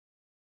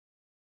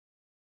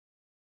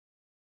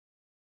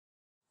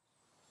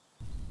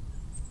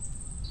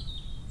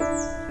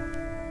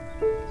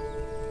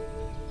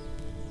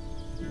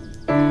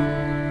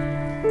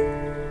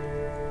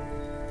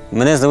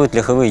Мене звуть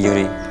Ляховий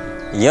Юрій.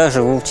 Я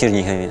живу в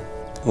Чернігові,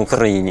 в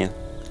Україні.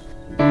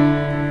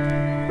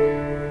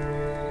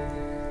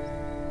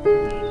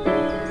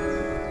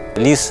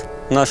 Ліс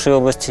в нашій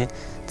області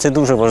 – це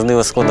дуже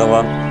важлива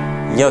складова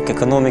як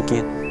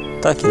економіки,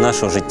 так і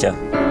нашого життя.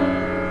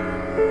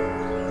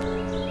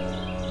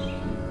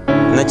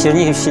 На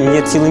Чернігівщині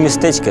є ціле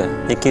містечка,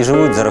 які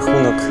живуть за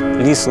рахунок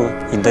лісу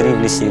і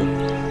дарів лісів.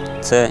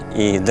 Це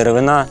і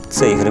деревина,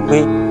 це і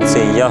гриби, це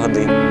і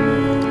ягоди.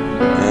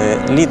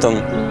 Літом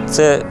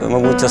це,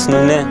 мабуть,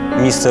 основне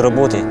місце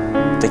роботи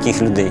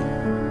таких людей.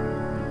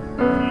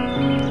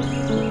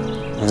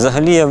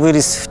 Взагалі я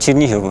виріс в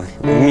Чернігові,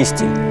 в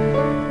місті.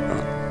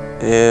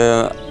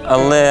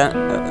 Але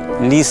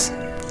ліс,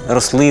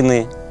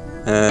 рослини,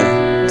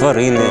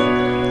 тварини,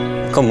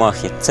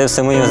 комахи – це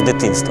все моє з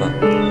дитинства.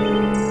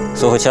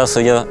 Свого часу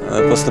я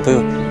поступив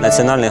в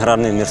Національний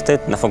аграрний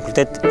університет на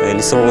факультет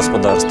лісового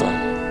господарства.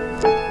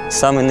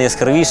 Саме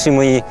найяскравіші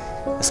мої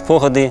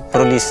спогади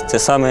про ліс – це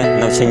саме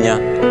навчання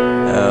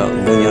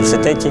в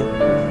університеті,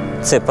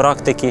 це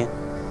практики,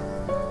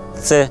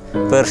 це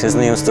перше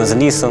знайомство з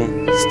лісом,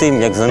 з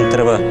тим, як за ним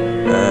треба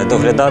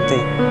доглядати,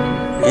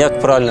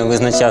 як правильно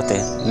визначати,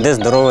 де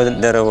здорове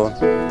дерево,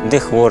 де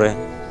хворе,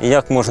 і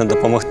як можна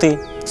допомогти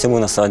цьому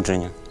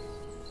насадженню.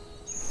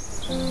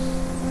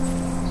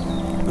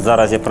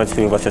 Зараз я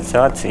працюю в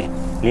Асоціації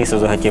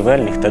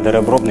лісозаготівельних та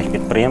деревообробних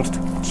підприємств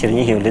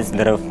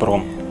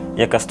Чернігівлісдеревпром,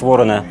 яка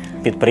створена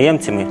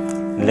підприємцями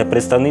для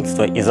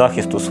представництва і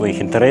захисту своїх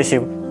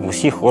інтересів в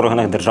усіх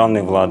органах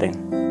державної влади.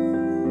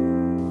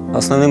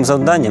 Основним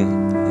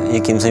завданням,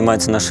 яким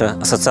займається наша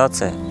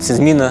асоціація, це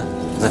зміна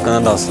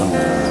законодавства.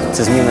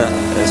 Це зміна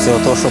всього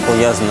того, що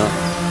пов'язано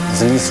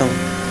з лісом,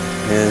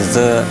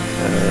 з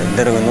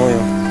деревиною,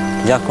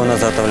 як вона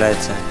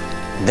заготовляється,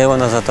 де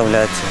вона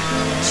заготовляється,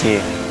 чи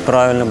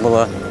правильно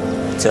була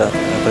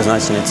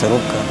призначена ця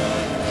рубка.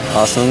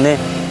 А основне,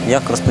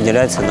 як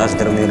розподіляється наш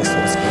деревний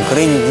ресурс. В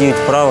Україні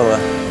діють правила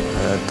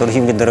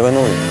торгівлі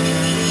деревиною,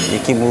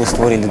 які були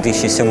створені у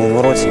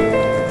 2007 році,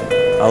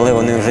 але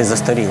вони вже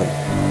застаріли.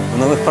 В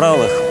нових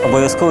правилах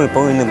обов'язково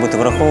повинні бути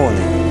враховані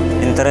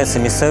інтереси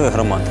місцевих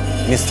громад,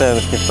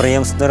 місцевих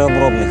підприємств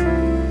деревообробних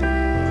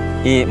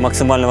і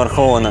максимально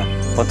врахована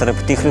потреба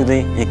тих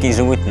людей, які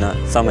живуть на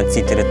саме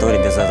цій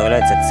території, де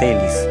заготовляється цей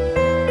ліс.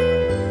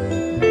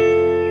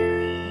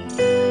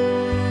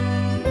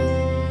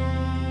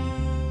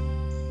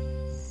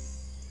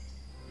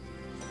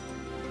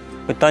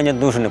 Питання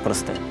дуже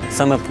непросте.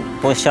 Саме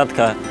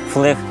площадка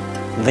ФЛЕГ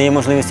дає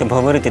можливість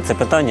обговорити це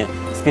питання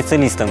з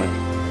спеціалістами,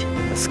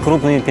 з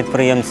крупними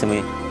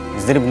підприємцями,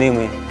 з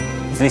дрібними,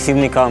 з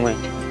лісівниками,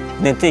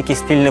 знайти якесь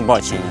спільне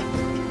бачення.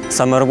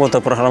 Саме робота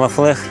програми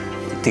ФЛЕГ,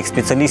 тих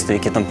спеціалістів,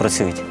 які там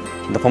працюють,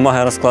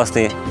 допомагає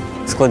розкласти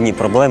складні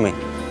проблеми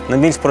на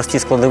більш прості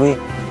складові,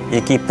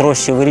 які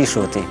проще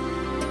вирішувати,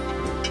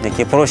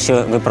 які проще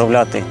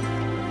виправляти.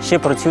 Ще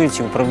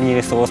працюючи в управлінні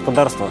лісового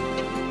господарства,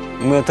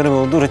 ми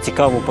отримали дуже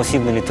цікаву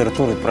посібну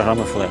літературу від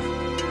програми ФЛЕГ.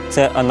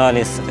 Це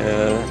аналіз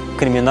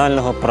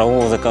кримінального,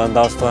 правового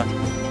законодавства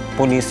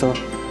по лісу.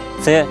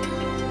 Це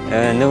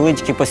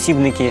невеличкі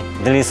посібники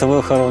для лісової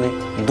охорони,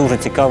 дуже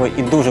цікаве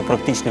і дуже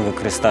практичне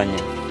використання.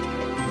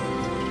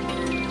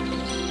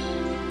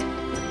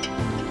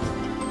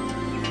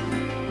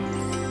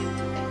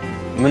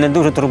 Мене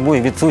дуже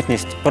турбує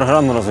відсутність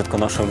програми розвитку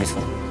нашого лісу,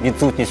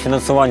 відсутність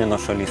фінансування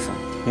нашого лісу.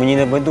 Мені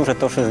не байдуже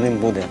те, що з ним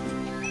буде.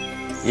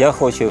 Я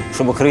хочу,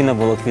 щоб Україна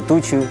була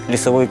квітучою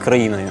лісовою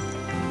країною.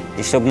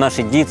 І щоб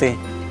наші діти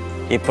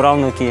і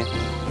правнуки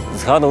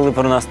згадували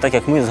про нас так,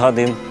 як ми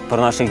згадуємо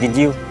про наших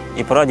дідів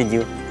і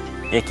прадідів,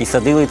 які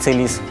садили цей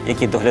ліс,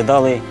 які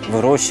доглядали,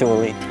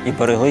 вирощували і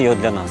берегли його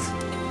для нас.